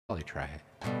Probably try it.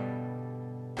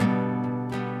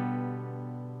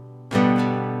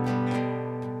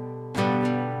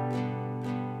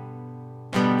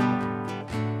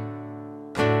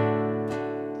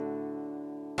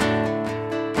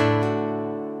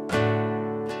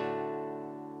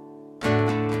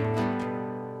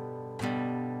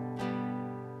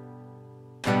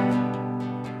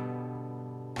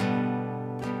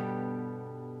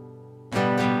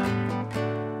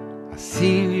 I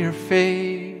seen your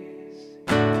face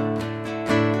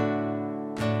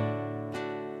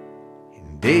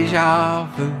in deja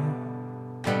vu.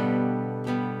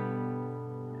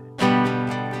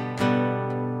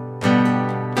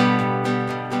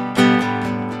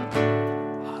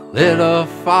 I lit a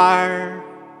fire,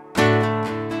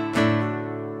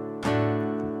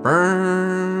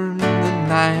 burned the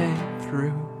night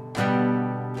through.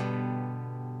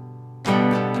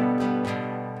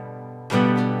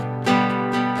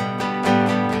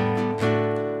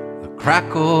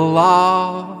 Crackle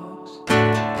logs,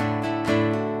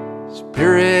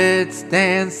 spirits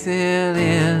dancing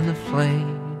in the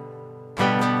flame.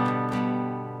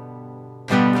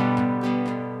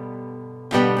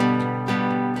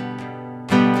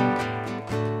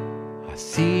 I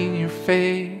seen your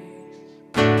face,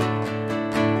 I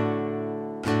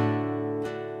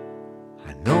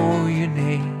know your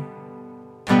name.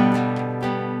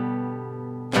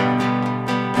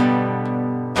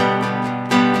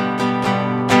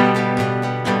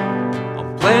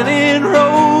 Planting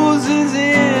roses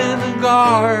in the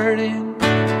garden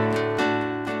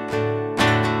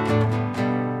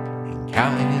and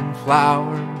counting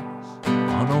flowers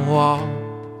on the wall.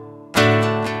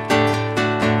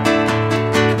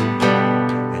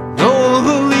 And though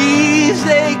the leaves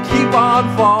they keep on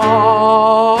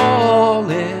falling,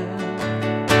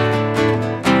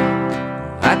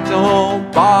 that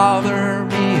don't bother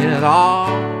me at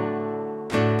all.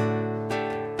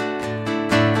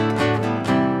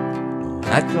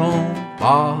 That don't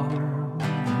bother me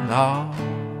at all.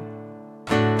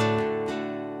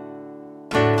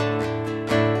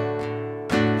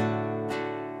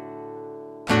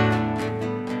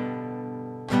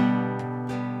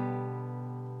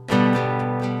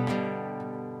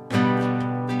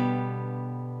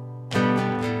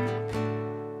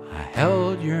 I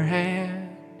held your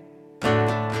hand,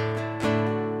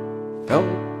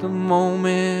 felt the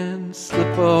moment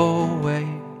slip away.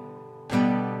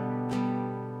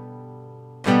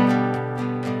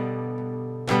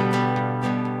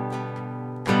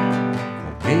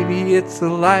 Maybe it's a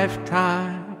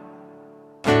lifetime,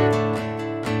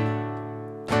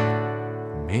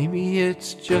 maybe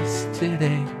it's just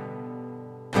today.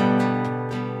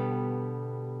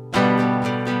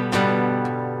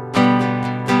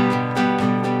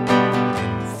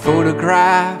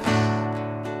 Photographs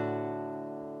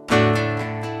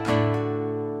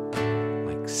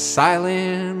like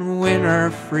silent winter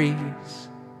freeze.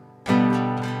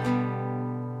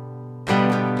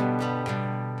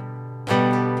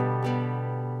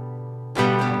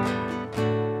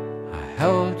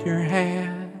 Held your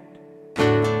hand,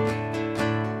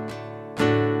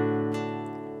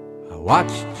 I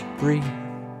watched you breathe.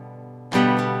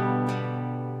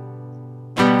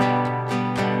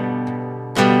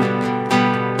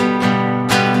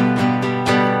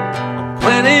 I'm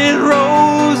planting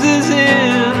roses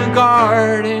in a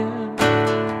garden and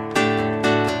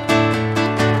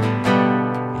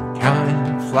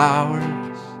counting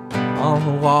flowers on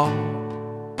the wall.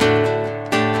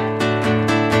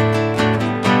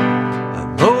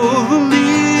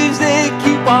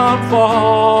 On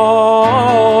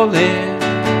falling,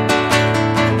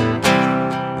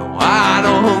 no, I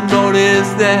don't notice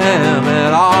them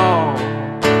at all.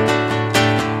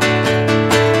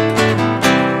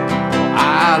 No,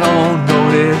 I don't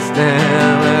notice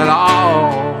them at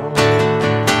all.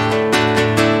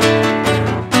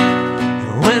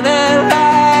 And when at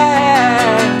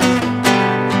last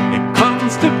it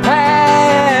comes to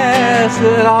pass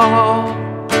it all,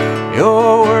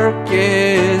 your work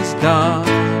is done.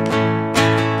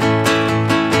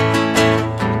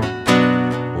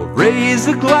 Raise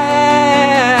the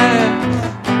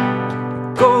glass,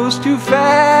 it goes too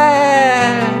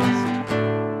fast.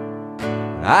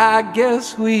 I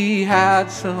guess we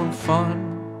had some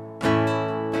fun.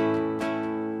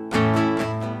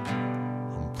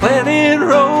 I'm planting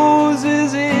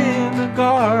roses in the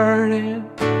garden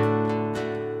and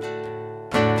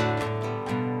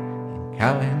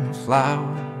counting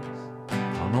flowers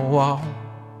on the wall.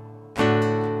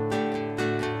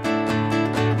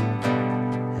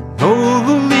 Oh,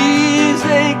 the leaves,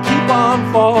 they keep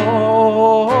on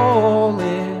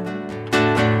falling.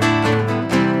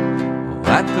 Well,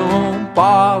 that don't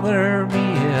bother me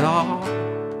at all.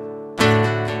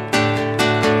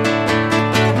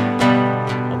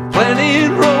 I'm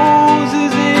planting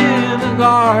roses in the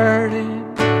garden,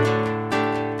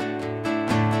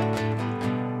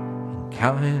 and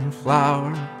counting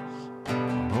flowers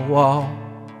on the wall.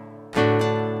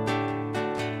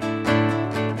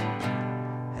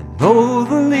 And though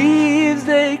the leaves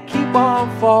they keep on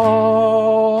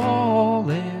falling,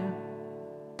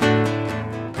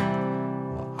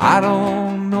 well, I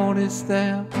don't notice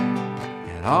them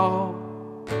at all.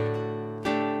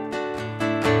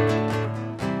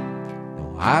 No,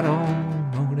 I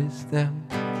don't notice them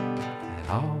at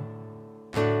all.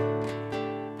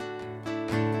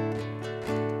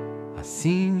 I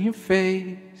seen your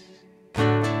face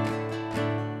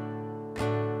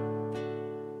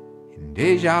in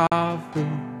deja vu.